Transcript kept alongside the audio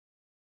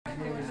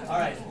All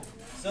right,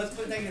 so let's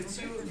put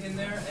 -2 in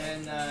there,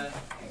 and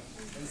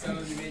some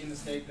of you made a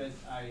mistake that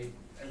I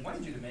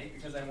wanted you to make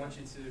because I want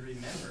you to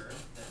remember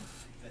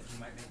that you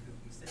might make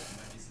a mistake. You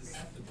might be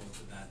susceptible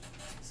to that.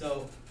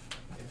 So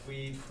if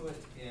we put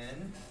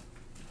in,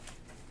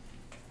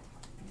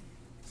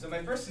 so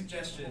my first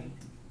suggestion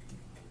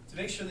to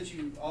make sure that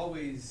you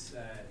always do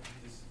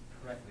this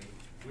correctly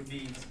would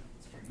be to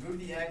remove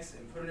the x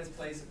and put it in its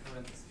place in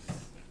parentheses.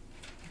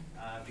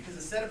 Because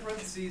a set of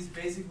parentheses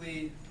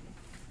basically,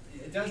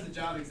 it does the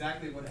job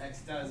exactly what x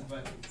does,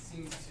 but it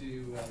seems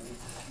to lead to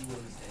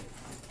fewer mistakes.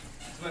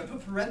 So when I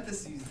put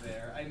parentheses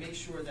there, I make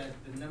sure that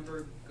the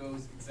number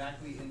goes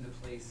exactly into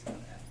place of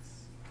x.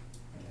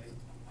 Okay?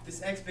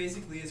 This x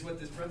basically is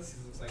what this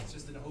parentheses looks like. It's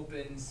just an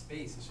open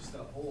space. It's just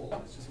a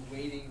hole. It's just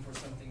waiting for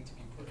something to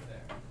be put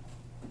there.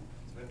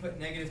 So when I put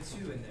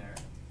 -2 in there,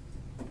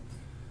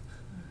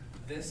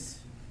 this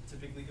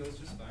typically goes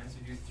just fine. So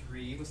you do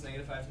 3 plus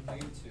 -5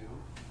 times -2.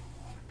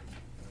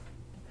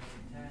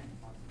 10.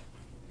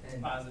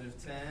 Positive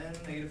 10.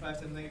 -5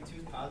 times -2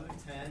 is positive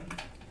 10.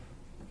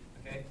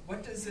 Okay.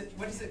 What does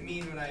it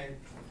mean when I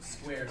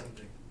square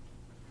something?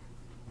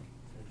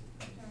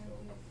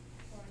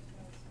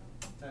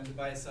 Times it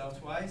by itself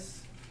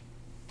twice.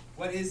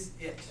 What is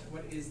it?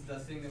 What is the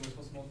thing that we're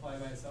supposed to multiply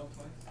by itself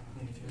twice?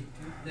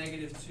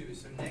 -2.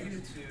 So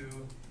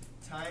 -2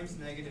 times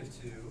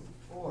 -2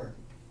 4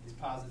 is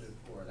positive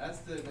 4. That's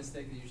the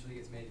mistake that usually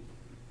gets made.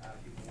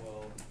 People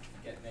will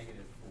get -4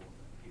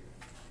 here.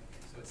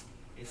 Okay, so it's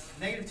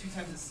 -2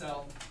 times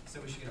itself, so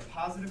we should get a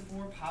positive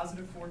 4.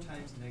 Positive 4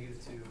 times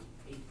 -2,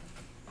 8.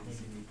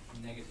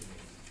 -8.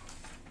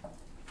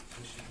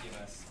 Which should give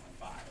us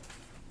 5.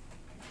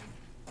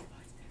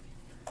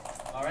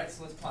 All right,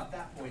 so let's plot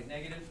that point.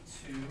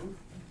 -2,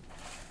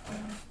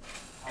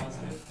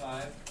 positive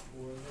 5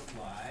 for the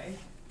y.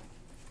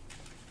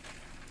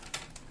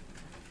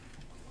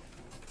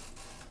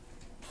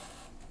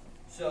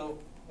 So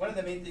one of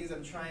the main things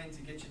I'm trying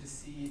to get you to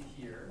see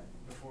here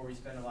before we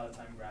spend a lot of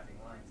time graphing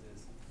lines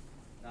is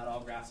not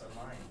all graphs are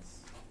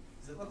lines.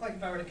 Does it look like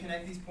if I were to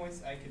connect these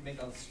points, I could make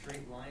a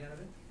straight line out of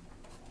it?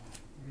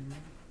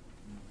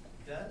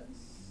 Does?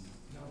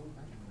 No.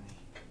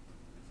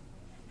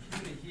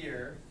 Even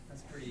here,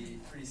 that's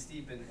pretty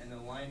steep, and the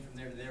line from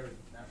there to there would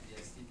not be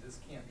as steep. This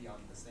can't be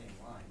on the same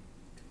line.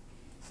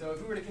 So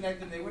if we were to connect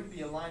them, they wouldn't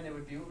be a line. They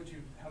would be.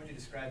 How would you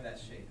describe that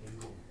shape?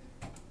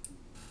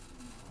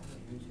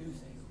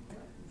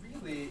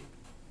 Really,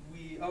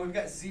 we've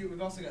got 0.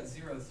 We've also got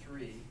 0,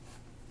 3.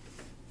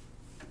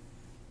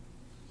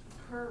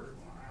 Curve.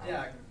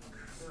 Yeah,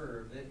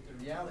 curve. The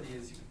reality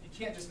is you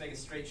can't just make a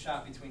straight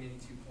shot between any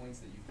 2 points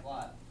that you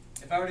plot.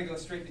 If I were to go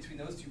straight between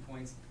those 2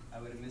 points, I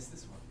would have missed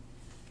this one.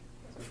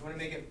 So if we want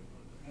to make it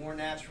more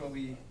natural,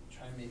 we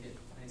try and make it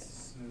a nice,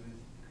 smooth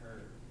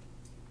curve.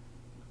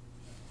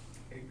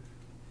 Okay.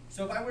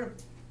 So if I were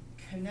to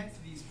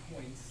connect these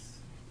points,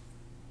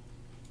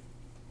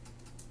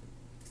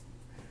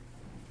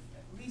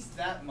 at least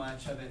that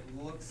much of it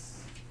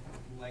looks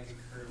like a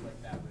curve like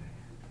that would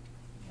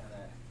kind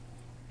of,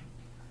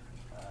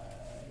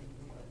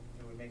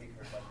 it would make a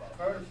curve like that. If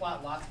I were to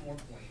plot lots more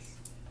points,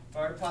 if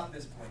I were to plot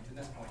this point, and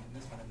this point, and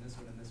this one, and this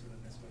one, and this one,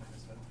 and this one, and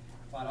this one,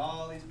 plot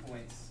all these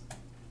points,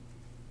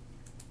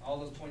 all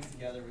those points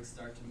together would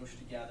start to mush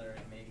together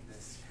and make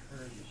this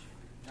curvy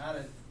shape. Not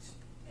an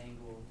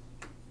angled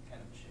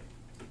kind of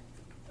shape,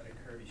 but a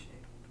curvy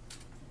shape.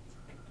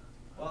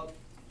 Well,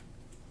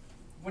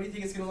 what do you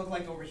think it's going to look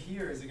like over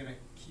here? Is it going to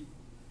keep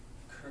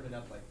curving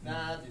up like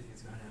that? Do you think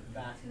it's going to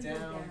back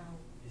down?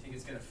 Do you think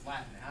it's going to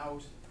flatten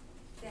out?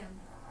 Down.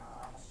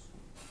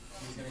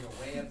 It's going to go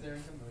way up there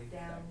and come way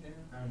Down. back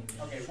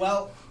down? Okay,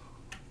 well,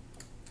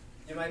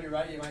 you might be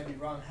right, you might be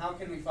wrong. How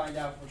can we find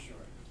out for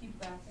sure? Keep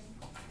graphing.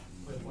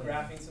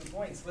 Graphing some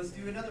points. Let's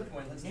do another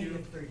point. Let's do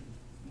 -3.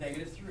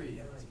 -3.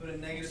 Yeah, let's put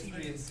in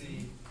 -3 and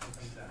see what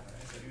comes out.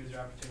 Right? So here's your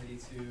opportunity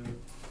to.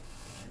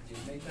 Did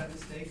you make that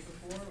mistake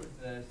before with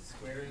the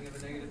squaring of a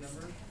negative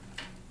number?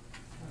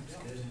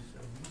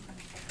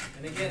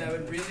 And again, I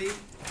would really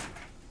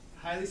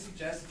highly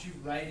suggest that you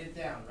write it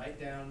down. Write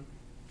down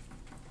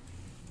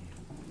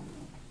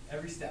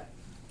every step.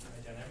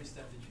 Write down every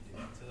step that you do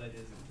until it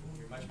is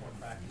you're much more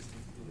practiced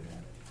and fluid at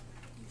it.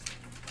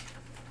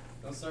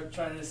 Don't start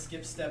trying to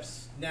skip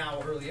steps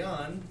now early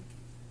on.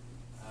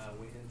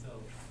 Wait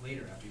until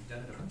later after you've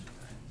done it a bunch of times.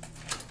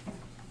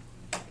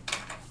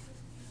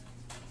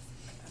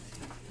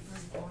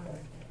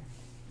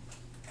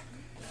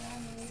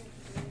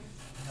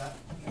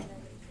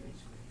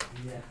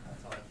 Yeah,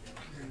 that's all I did.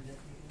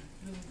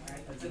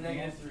 Alright, that's a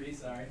 -3,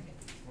 sorry.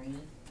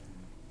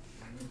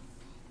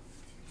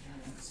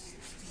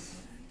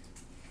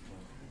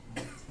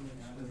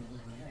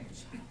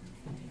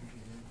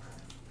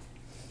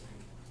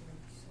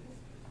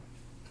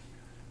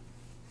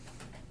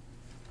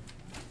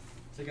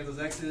 Take out those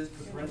x's,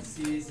 put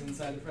parentheses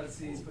inside the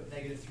parentheses, put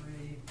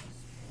 -3.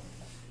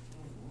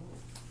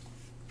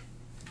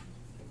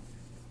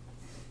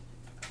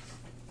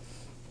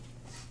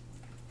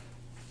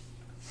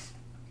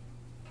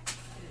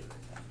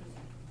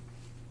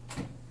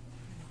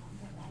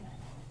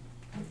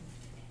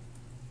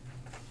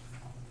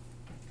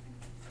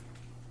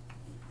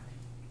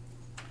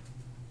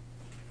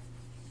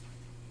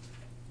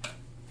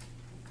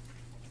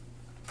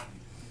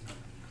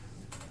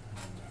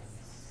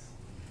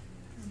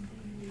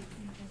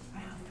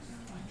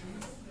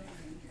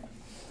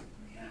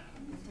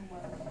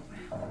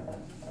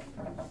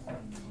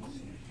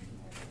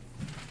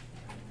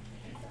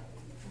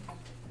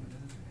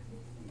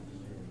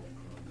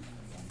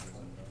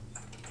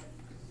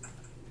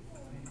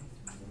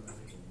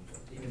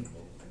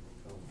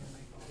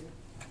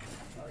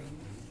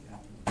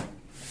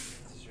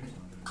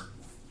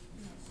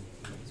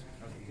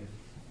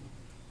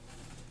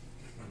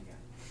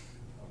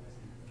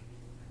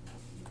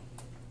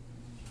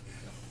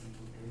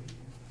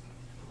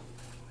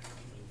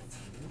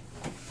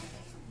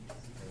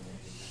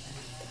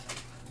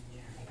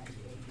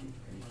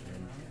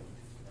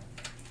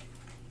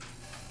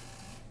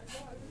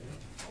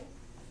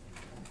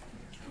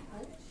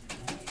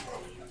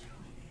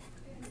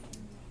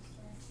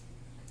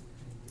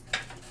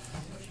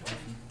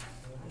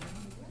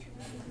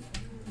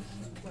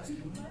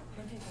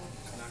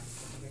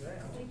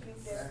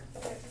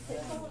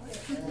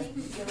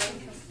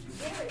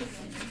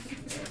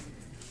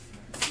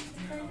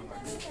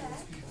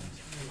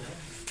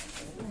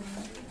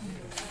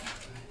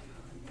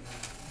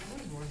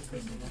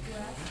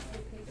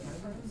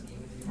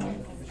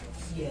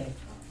 Yeah.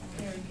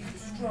 There, you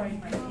destroyed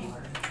my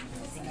paper.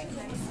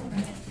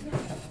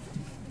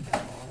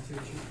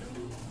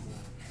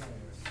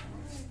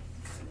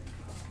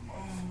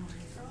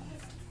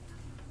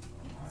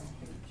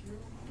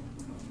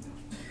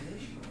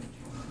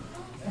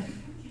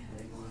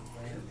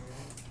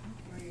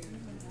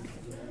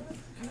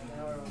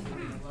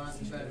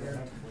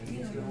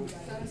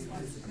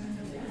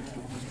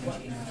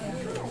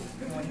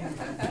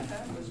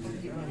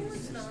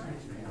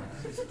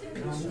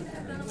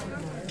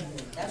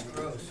 That's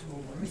gross.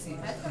 Let me see.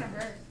 That's gonna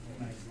hurt.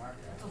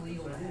 That's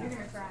illegal. You're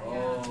gonna cry.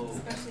 Oh.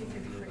 Especially if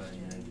you're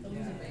Christian.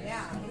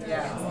 Yeah.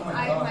 Yeah. Oh my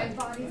My God.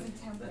 body's a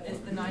temple. It's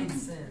the ninth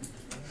sin.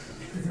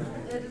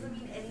 That doesn't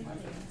mean anything.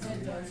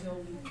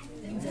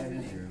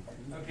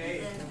 Okay,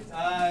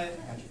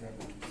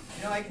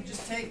 you know, I can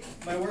just take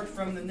my work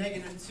from the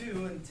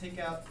 -2 and take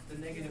out the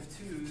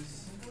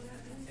 -2's.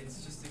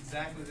 It's just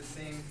exactly the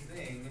same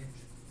thing.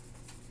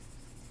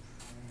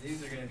 And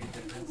these are going to be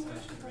different, so I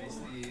should erase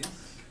these.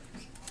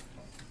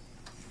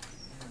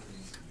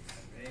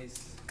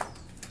 Erase.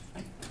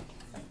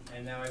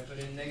 And now I put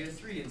in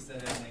 -3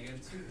 instead of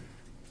 -2.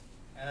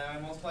 And now I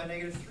multiply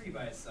 -3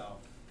 by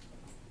itself.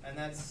 And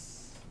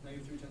that's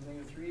 -3 times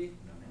 -3?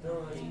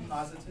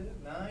 Positive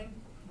 9.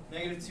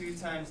 -2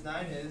 times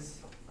 9 is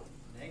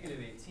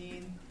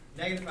 -18.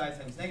 -5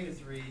 times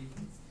 -3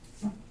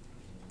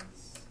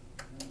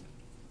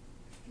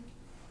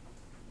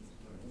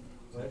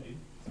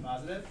 is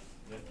positive.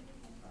 Yep.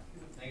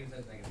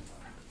 Negative times -5.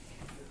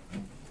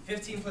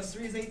 15 plus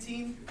 3 is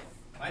 18.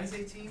 Minus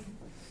 18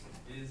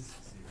 is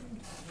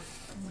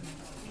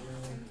 0.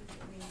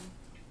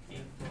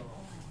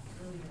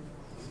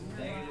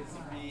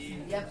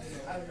 -3. Yep,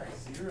 I was right.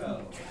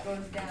 0. It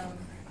goes down.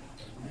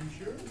 Are you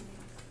sure?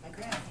 My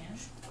graph.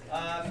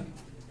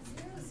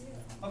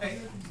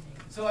 Okay,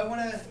 so I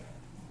want to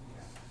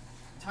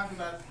talk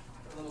about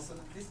a little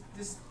something.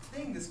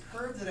 This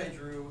curve that I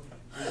drew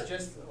is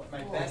just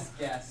my best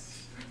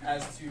guess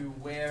as to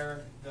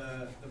where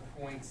the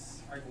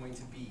points are going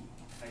to be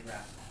if I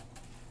graph them.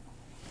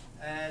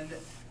 And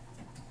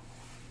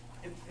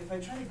if I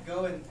try to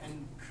go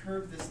and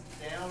curve this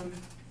down,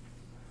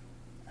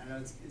 I don't know,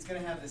 it's going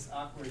to have this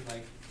awkward,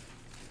 like,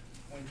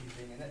 pointy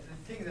thing. And the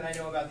thing that I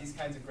know about these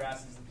kinds of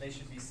graphs is that they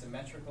should be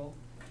symmetrical.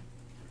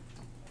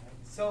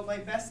 So my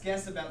best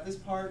guess about this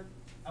part,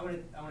 I want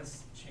to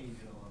change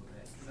it a little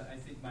bit because I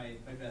think my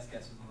best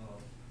guess was a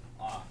little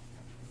off.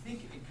 I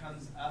think it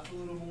comes up a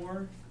little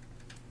more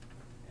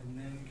and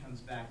then comes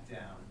back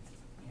down.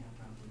 Yeah,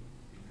 probably.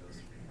 It goes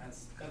through.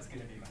 That's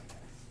going to be my guess.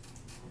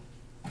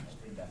 I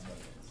think that's what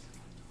it is.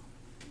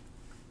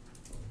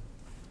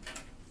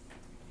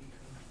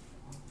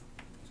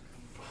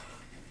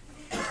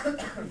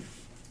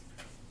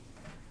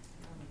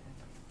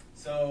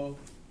 So,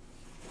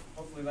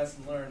 hopefully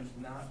lesson learned,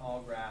 not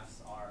all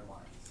graphs are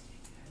lines.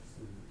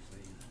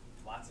 Actually,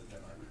 lots of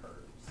them are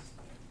curves.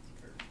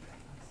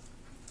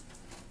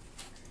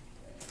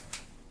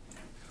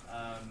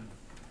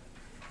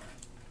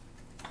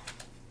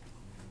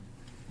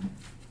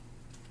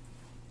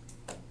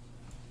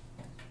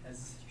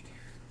 Has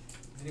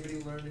anybody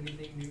learned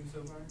anything new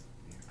so far?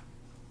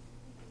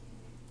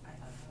 I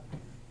don't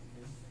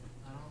know.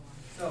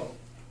 So,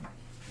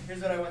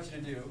 here's what I want you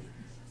to do,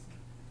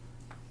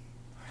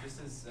 just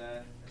as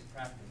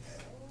practice.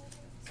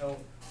 So,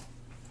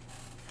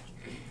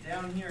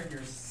 down here in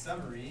your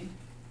summary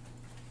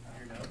of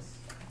your notes,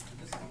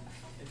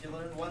 if you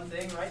learned one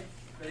thing, write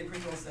a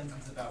quick little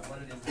sentence about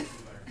what it is that you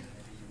learned.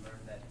 Maybe you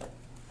learned that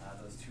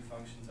those two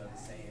functions are the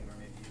same, or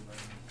maybe you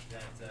learned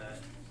that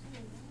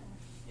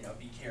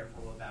be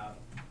careful about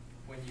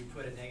when you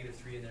put a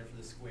 -3 in there for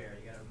the square,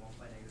 you got to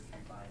multiply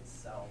 -3 by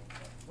itself,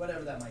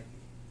 whatever that might be.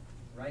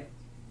 Write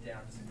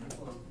down just a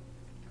quick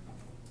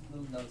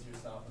little notes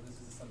yourself. This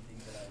is something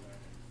that I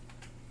learned.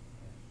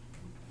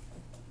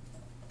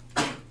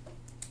 As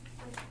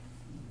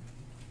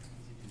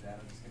you do that,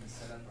 I'm just going to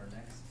set up our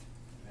next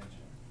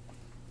convention.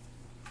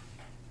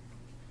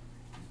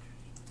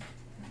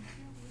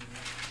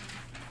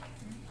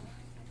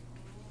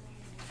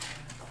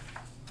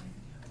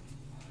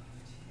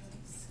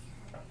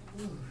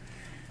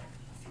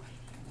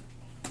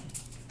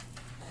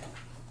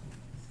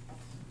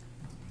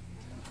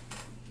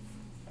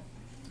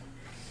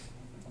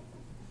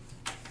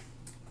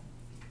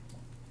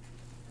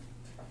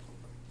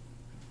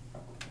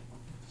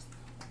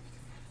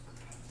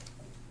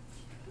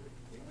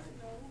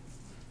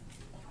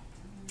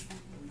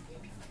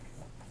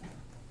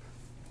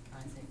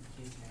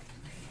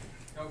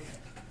 Okay.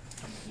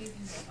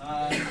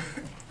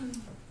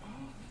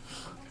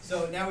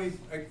 So now we've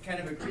kind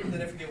of agreed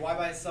that if we get y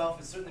by itself,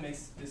 it certainly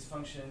makes this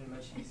function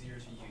much easier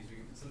to use. We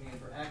can put something in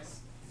for x,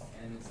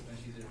 and it's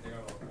much easier to figure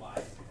out what y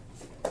is.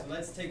 So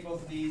let's take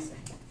both of these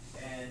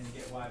and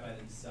get y by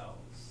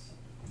themselves.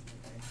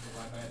 Okay, so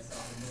y by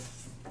itself in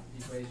this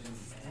equation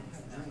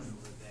and that one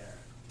over there.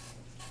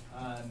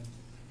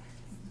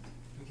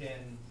 We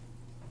can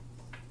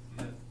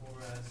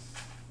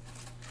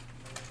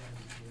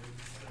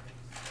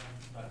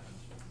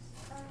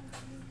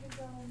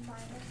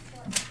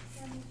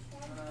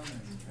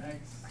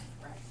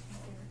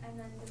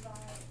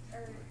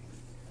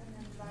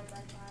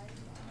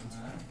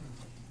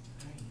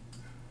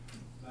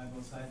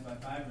both sides by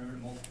 5.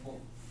 Remember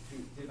to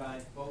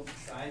divide both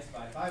sides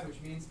by 5,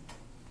 which means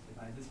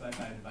divide this by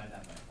 5, divide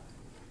that by 5.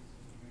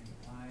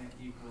 Y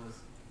equals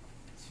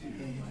 2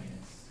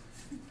 minus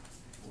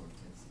 4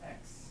 times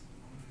x.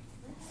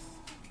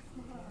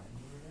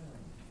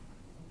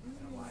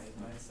 And y is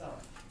by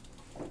itself.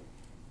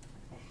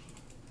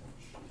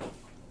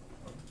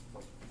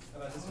 How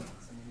about this one?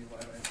 Some of you y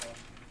by itself.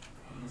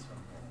 And this one.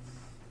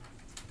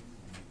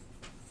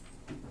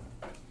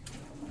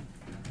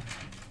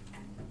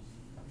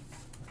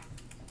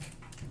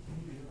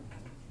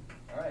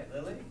 All right,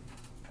 Lily. Lily.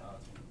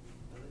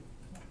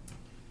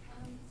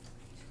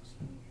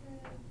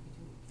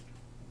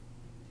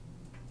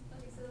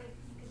 Okay, so like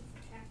you could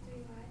subtract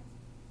 3y.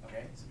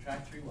 Okay,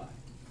 subtract 3y.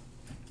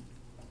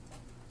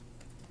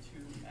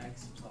 2x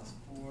plus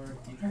 4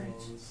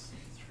 equals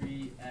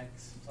 3x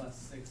plus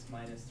 6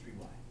 minus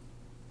 3y.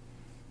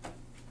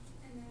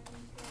 And then you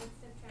could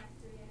subtract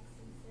 3x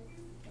and 6.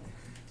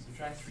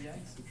 Subtract 3x,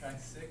 subtract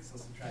 6. I'll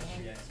subtract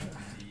 3x from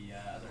the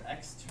other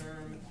x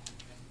term.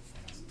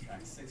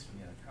 Subtract 6 from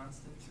the other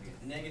constant. So we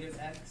get negative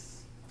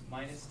x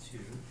minus 2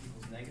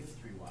 equals negative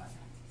 3y.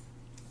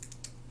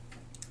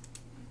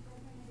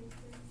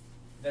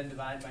 Then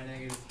divide by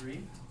negative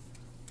 3.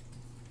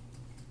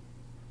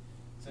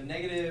 So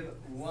negative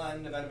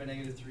 1 divided by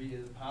negative 3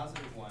 is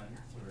positive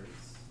 1/3.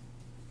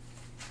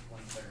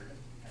 1/3.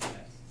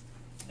 Yes.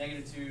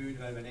 Negative 2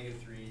 divided by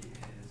negative 3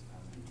 is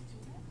positive 2/3.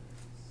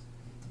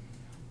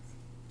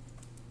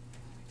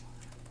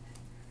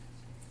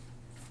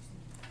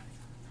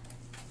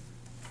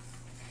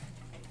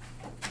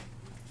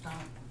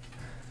 Stop.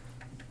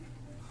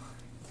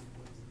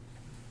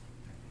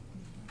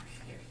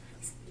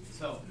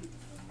 So,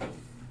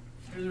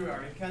 here's where we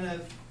are. We kind of,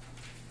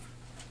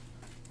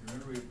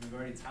 remember we've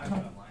already talked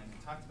about line, we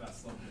talked about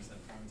slope-intercept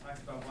form, we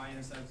talked about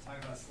y-intercepts,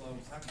 talked about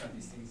slopes, talked about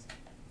these things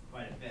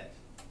quite a bit.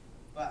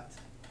 But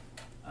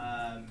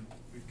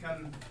we've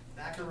come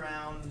back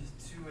around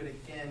to it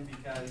again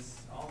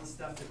because all the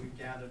stuff that we've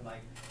gathered,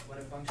 like what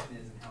a function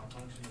is and how a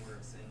function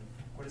works, and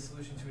what a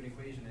solution to an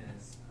equation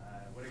is,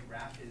 what a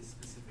graph is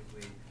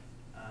specifically,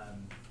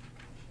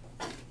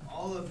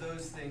 all of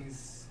those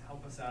things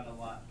help us out a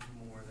lot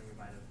more than we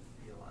might have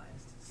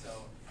realized.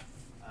 So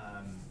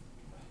I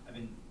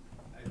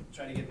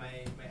try to get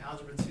my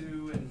algebra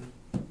 2 and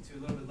to a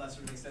little bit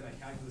lesser of an extent my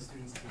calculus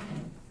students to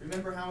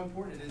remember how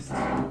important it is to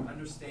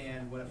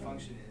understand what a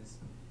function is.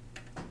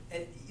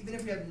 And even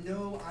if we have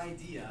no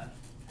idea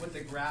what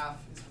the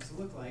graph is supposed to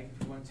look like, if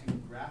we want to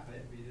graph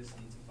it, we just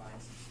need to find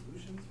some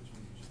solutions, which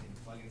means we just need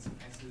to plug in some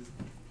x's,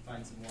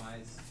 find some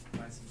y's,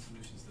 find some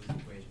solutions to those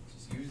equations.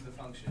 Just use the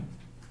function,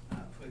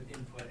 put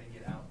input and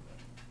get output.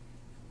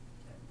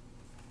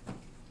 Okay.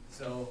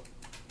 So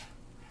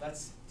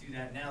let's do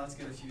that now. Let's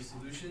get a few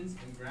solutions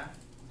and graph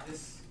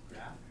this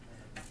graph.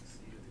 Let's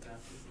see what the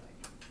graph looks like.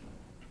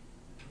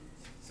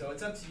 So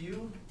it's up to you.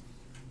 You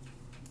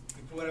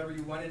can put whatever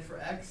you want in for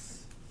x.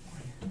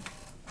 You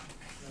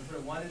want to put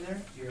a 1 in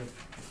there? 0.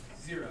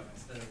 0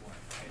 instead of 1.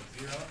 Okay,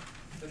 0.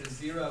 Put a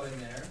 0 in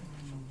there.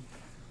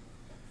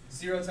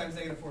 0 times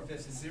negative 4/5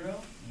 is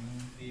 0,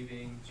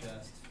 leaving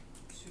just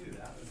 2.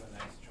 That was a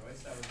nice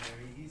choice. That was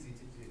very easy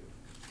to do.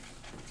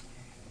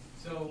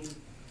 So it's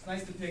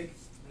nice to pick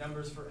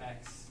numbers for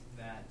x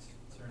that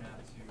turn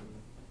out to,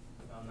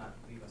 well, not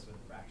leave us with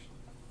a fraction.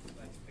 We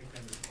like to pick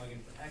numbers to plug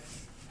in for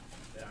x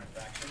that aren't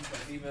fractions,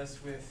 but leave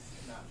us with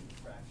not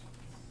fractions.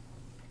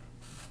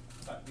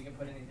 But we can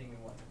put anything we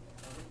want in there.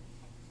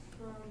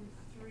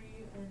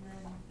 3 and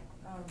then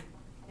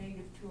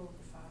negative 2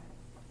 over 5.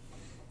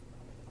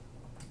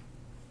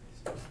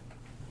 So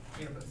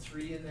you're gonna put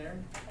 3 in there.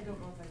 I don't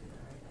know if I did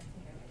that right. I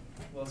think I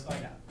did. Well, let's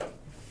find out.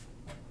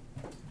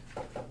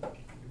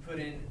 You put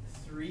in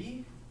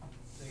 3,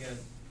 so you gotta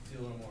do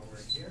a little more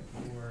work here.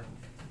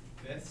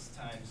 4/5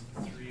 times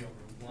 3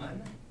 over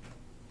 1.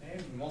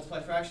 Okay, we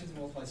multiply fractions,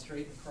 multiply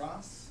straight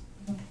across.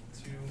 2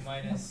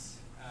 minus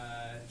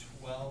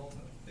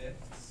 12/5.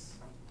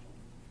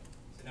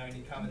 So now we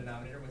need common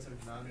denominator. What's our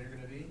denominator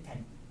gonna be?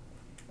 10.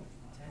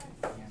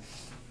 10. Yeah.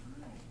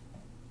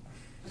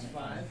 Just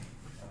 5.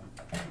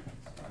 5,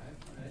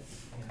 right?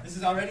 This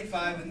is already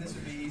 5, and this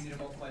would be easy to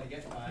multiply to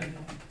get 5.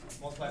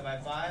 Multiply by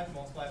 5,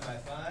 multiply by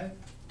 5.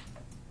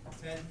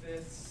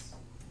 10/5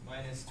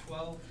 minus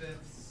 12/5.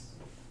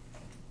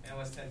 And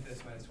what's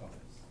 10/5 minus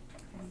 12/5?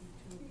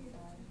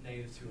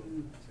 Negative 2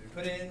 over 5. So we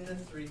put in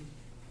 3.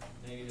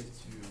 Negative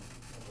 2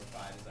 over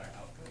 5 is our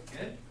output.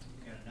 Good.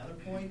 We got another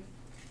point.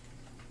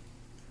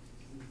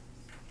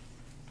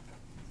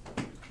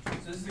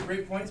 So this is a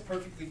great point. It's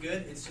perfectly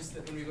good. It's just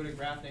that when we go to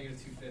graph negative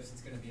 2/5,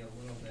 it's going to be a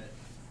little bit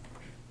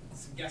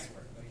some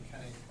guesswork. But you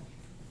kind of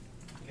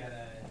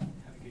gotta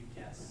have a good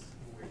guess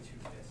where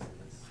 2/5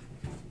 is.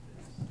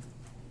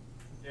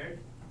 Jared?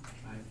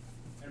 5.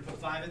 Gonna put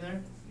 5 in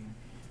there.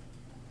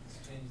 Let's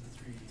change the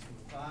 3 to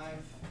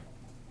 5.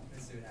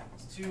 Let's see what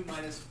happens. 2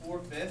 minus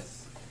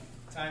 4/5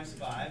 times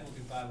 5. We'll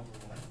do 5 over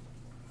 1.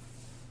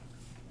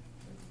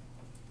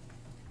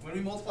 When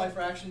we multiply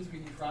fractions, we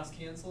can cross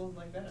cancel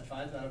like that.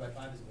 5 divided by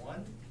 5 is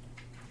 1.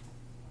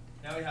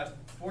 Now we have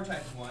 4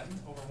 times 1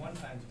 over 1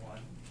 times 1,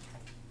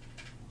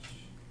 which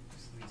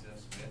just leaves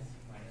us with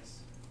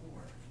minus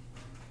 4.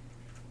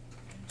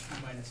 And 2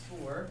 minus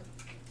 4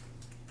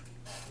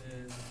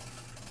 is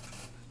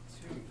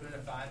 2. We put in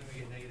a 5 and we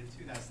get negative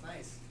 2. That's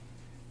nice,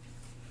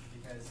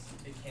 because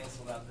it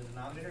canceled out the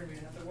denominator and we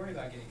didn't have to worry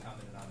about getting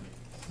common denominators.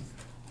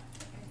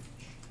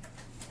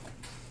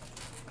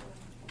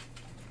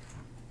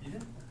 You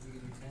did? We can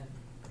do 10.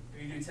 We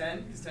can do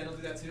 10, because 10 will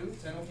do that too.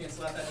 10 will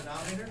cancel out that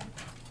denominator.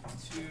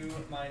 2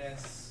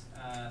 minus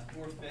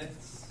 4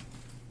 fifths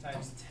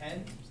times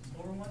 10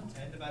 over 1.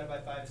 10 divided by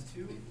 5 is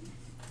 2.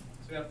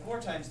 So we have 4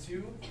 times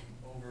 2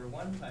 over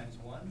 1 times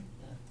 1.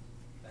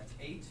 That's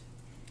 8.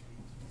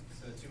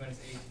 So 2 minus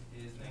 8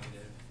 is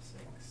negative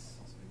 6.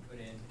 So we put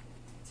in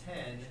 10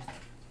 to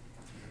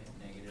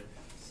get negative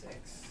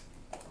 6.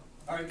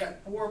 All right, we've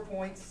got 4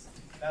 points.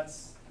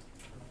 That's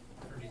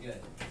pretty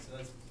good. So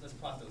let's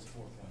plot those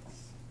 4 points.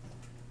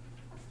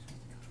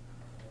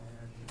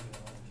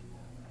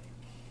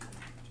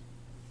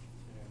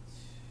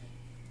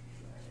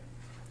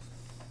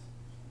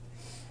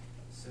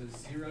 So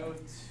 0, 2,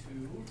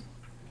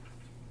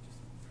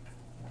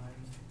 1,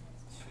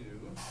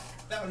 2.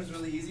 That one was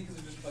really easy because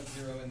we just plug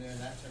 0 in there and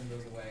that term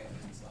goes away and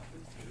then it's left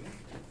with 2.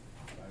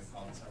 So I would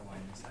call this our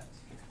y-intercept.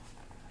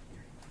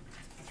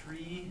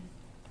 3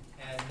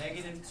 and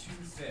negative 2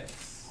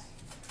 fifths.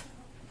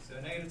 So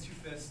negative 2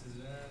 fifths is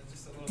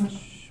just a little bit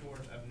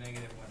short of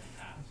negative 1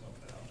 half. So I'll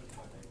just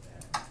put right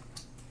there.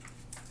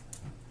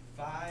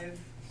 5,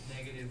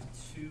 negative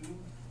 2,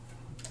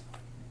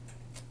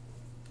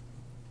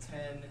 10,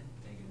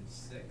 negative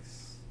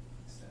 6,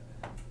 7,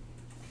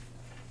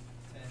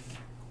 10,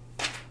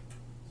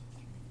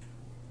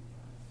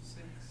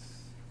 6.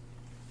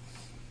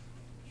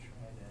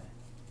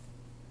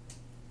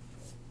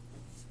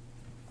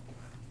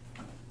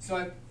 So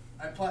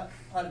I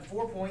plotted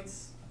 4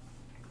 points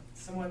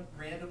somewhat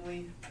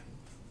randomly.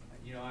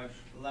 You know, I've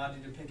allowed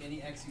you to pick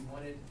any x you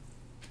wanted,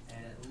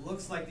 and it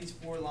looks like these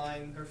 4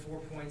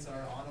 points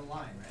are on a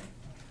line, right?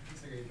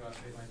 Looks like I can draw a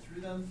straight line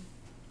through them.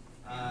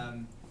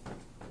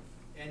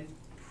 And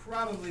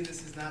probably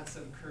this is not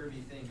some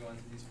curvy thing going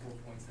through these 4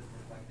 points that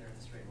look like they're in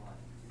a straight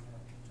line. We've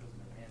chosen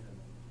at random.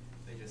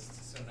 They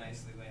just so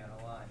nicely lay on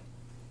a line.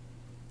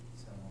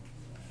 So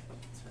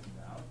it turns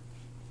out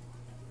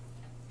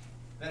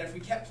that if we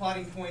kept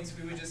plotting points,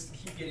 we would just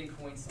keep getting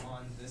points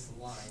on this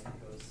line that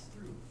goes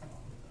through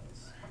all of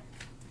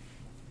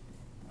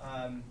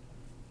those.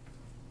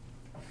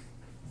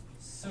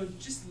 So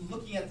just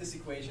looking at this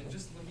equation,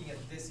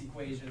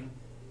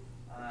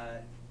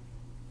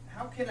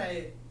 how can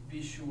I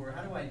be sure,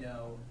 how do I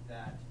know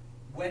that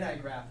when I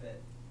graph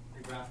it,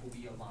 the graph will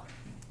be a line?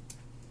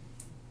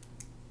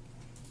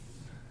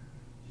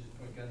 You just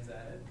point guns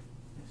at it.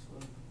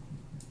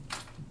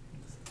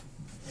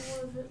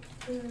 Or if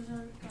there's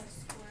a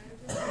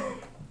square.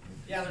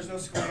 Yeah, there's no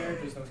squared,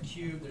 there's no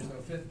cubed, there's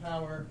no fifth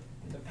power.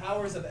 The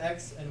powers of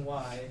x and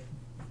y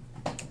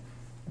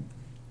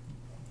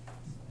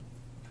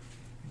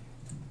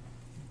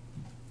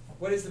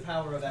what is the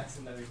power of x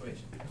in that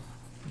equation?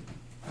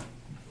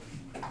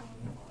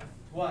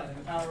 1, and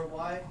the power of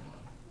y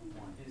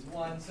is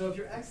 1. So if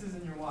your x's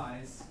and your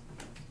y's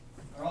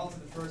are all to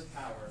the first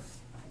power,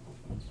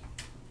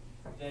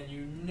 then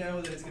you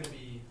know that it's going to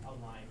be a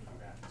line when you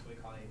graph it. That's what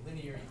we call a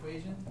linear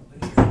equation,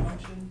 linear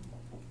function,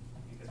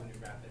 because when you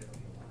graph it, it'll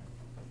be a line.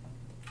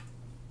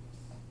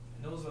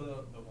 And those are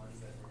the ones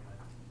that we're going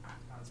to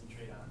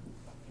concentrate on.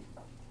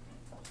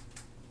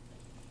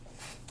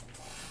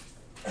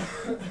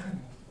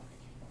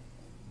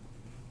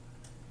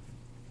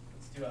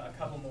 Let's do a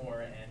couple more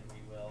and we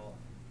will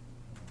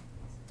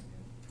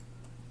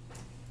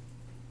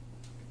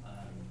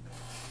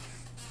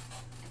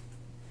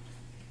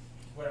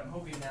what I'm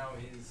hoping now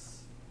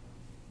is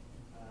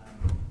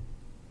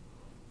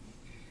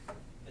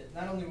that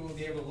not only will we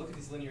be able to look at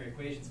these linear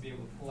equations, be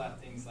able to pull out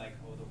things like,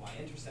 oh, the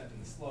y-intercept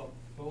and the slope,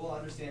 but we'll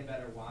understand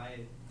better why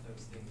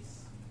those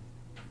things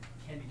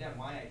can be done,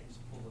 why I can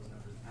just pull those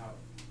numbers out,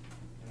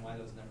 and why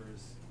those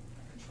numbers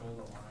control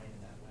the line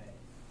in that way.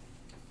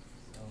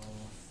 So,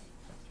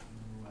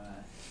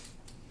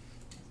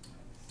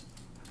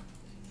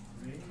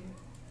 3 y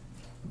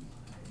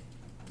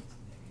is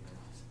negative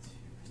 2,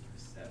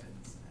 7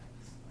 x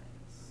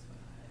minus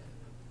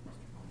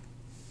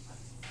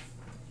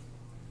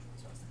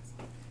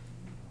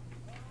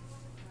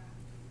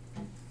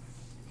 5.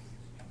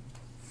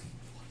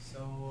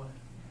 So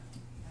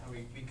now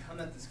we come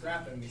at this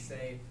graph and we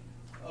say,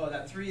 oh,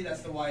 that 3,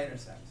 that's the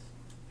y-intercept.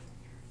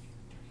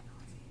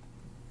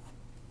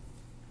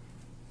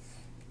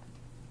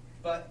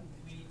 But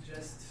we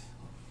just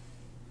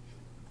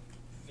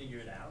figure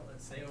it out.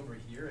 Let's say over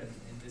here in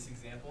this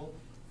example,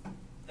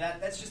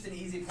 that's just an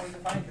easy point to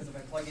find, because if I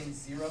plug in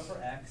 0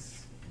 for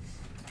x,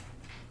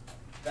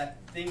 that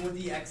thing with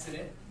the x in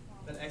it,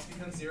 then x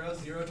becomes 0.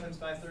 0 times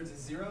 5/3 is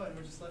 0, and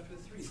we're just left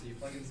with 3. So you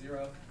plug in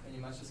 0, and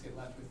you must just get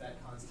left with that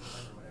constant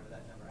number, whatever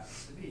that number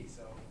happens to be.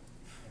 So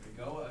there we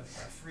go. A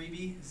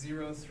freebie,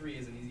 0, 3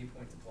 is an easy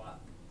point to plot.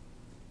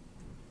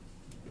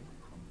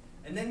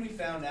 And then we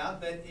found out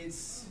that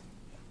it's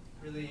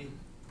really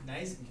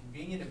nice and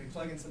convenient if we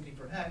plug in something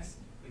for x,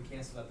 we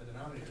cancel out the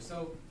denominator.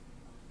 So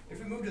if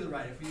we move to the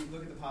right, if we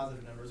look at the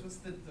positive numbers, what's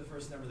the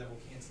first number that will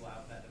cancel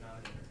out that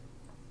denominator?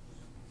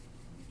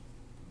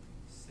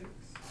 6.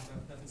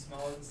 Nothing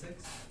smaller than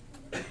 6?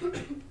 3?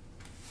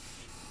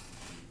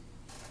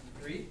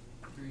 3.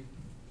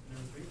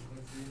 Number 3?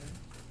 Plug 3 in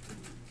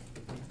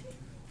there.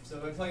 So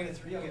if I plug in a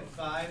 3, I'll get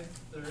 5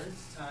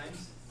 thirds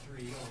times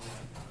 3 over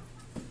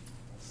 1.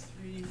 That's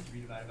 3. 3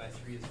 divided by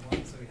 3 is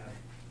 1, so we have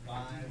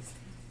 5,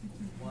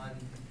 1,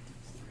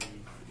 3,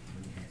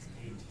 that's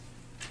 8.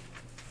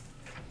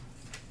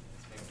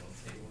 Let's make a little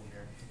table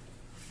here.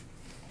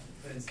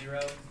 Put in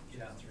 0,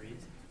 get out 3.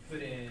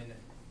 Put in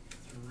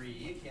 3,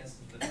 it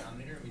cancels the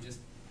denominator, and we just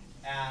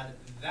add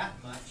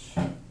that much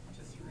to 3,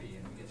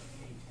 and we get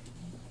 8.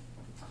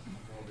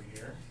 Go over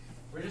here.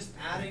 We're just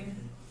adding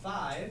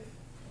 5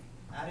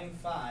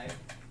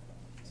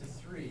 to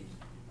 3.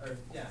 Or,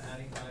 yeah,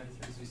 adding 5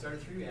 to 3. So we start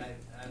at 3, we add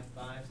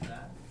 5 to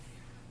that.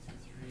 2,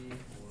 3,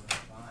 4,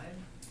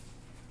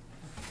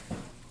 5.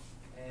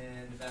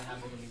 And that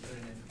happens when we put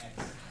in an x.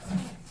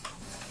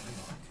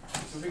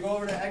 So if we go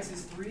over to x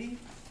is 3,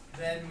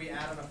 then we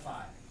add on a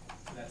 5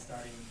 to that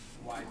starting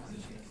y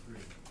position of 3.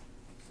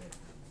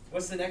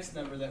 What's the next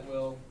number that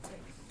will?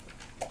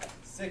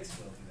 6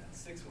 will do that.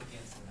 6 will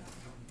cancel that.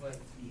 But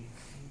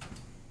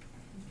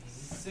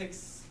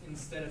 6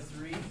 instead of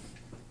 3.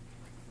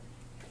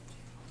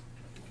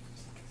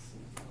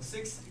 Well,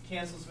 6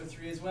 cancels with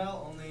 3 as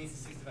well, only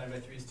 6 divided by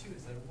 3 is 2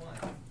 instead of 1.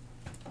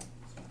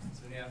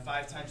 So we have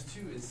 5 times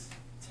 2 is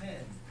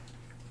 10.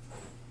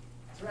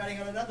 So we're adding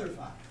on another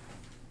 5.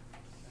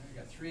 We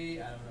got 3,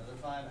 add on another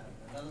 5, add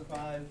on another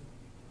 5,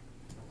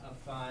 up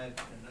 5,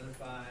 and another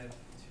 5, 2,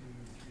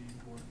 3,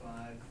 4,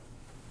 5.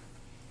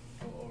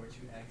 Go over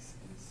to x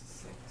is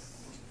 6.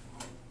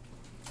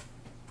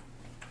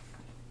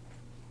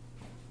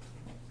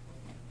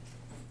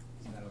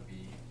 So that'll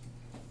be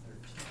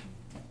 13.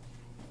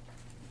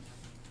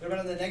 What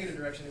about in the negative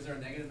direction? Is there a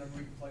negative number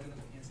we can plug in that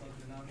will cancel out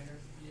the denominator?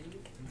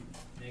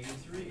 Negative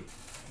 3.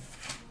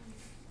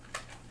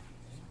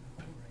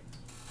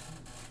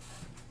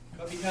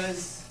 But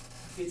because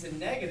it's a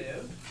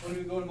negative, when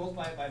we go and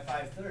multiply it by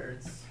 5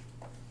 thirds,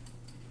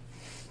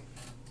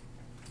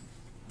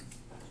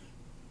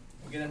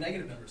 we'll get a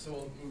negative number. So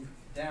we'll move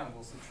down.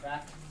 We'll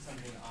subtract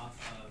something off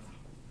of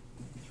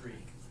 3.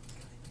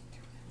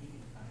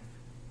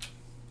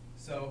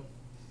 So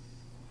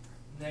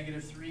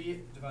negative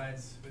 3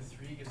 divides with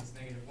 3 gives us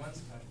negative 1.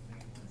 So 5 to the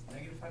negative 1 is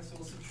negative 5. So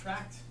we'll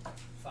subtract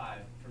 5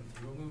 from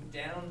 3. We'll move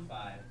down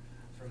 5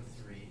 from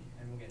 3,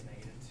 and we'll get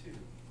negative 2. 1,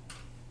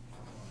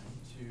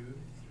 2,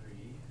 3,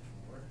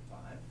 4, 5.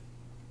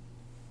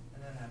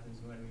 And that happens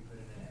when we put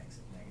in an x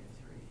of negative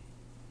 3.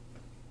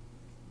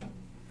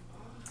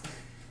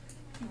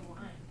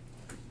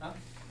 Huh?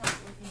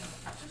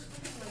 Just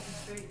looking like a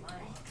straight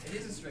line. It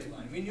is a straight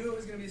line. We knew it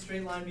was going to be a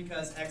straight line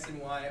because x and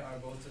y are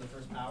both to the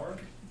first power,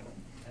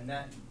 and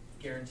that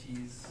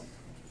guarantees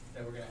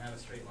that we're going to have a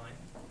straight line.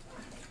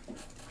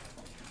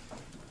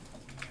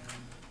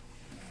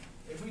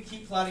 If we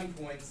keep plotting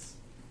points,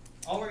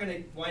 all we're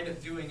going to wind up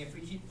doing, if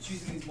we keep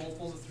choosing these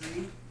multiples of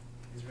 3,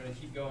 is we're going to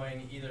keep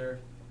going either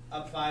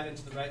up 5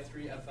 into the right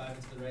 3, up 5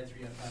 into the right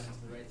 3, up 5 into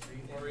the right 3,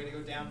 or we're going to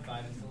go down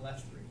 5 into the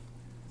left 3.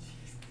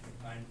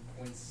 Find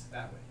points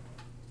that way.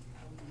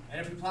 And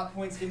if we plot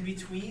points in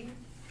between,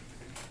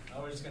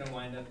 we're just going to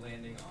wind up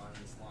landing on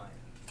this line.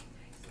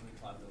 So we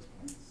plot those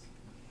points.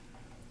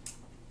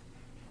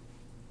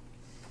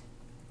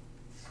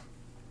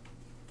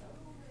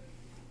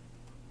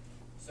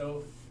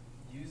 So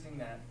using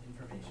that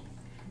information,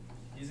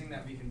 using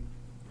that we can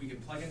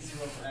plug in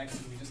 0 for x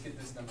and we just get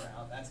this number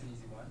out. That's an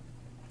easy one.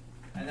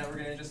 And then we're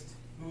going to just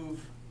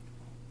move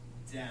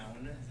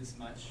down this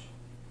much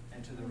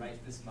and to the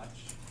right this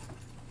much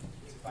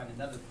to find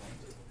another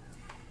point.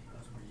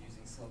 We're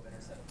using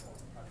slope-intercept,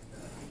 product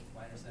of the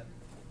y-intercept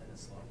and the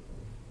slope.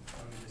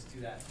 Let me just do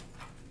that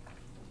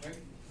real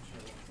quick. I'm sure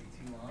it won't take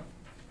too long.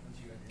 Once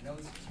you have your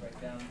notes, just write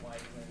down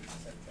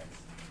y-intercept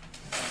x.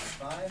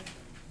 5.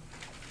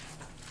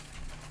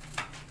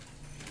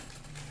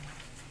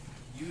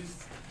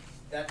 Use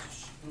that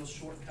little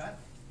shortcut.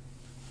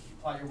 You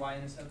plot your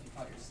y-intercept, you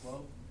plot your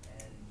slope,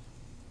 and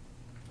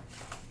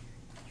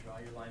draw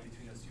your line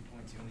between those 2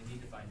 points. You only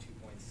need to find 2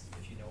 points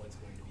if you know it's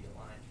going to be a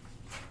line.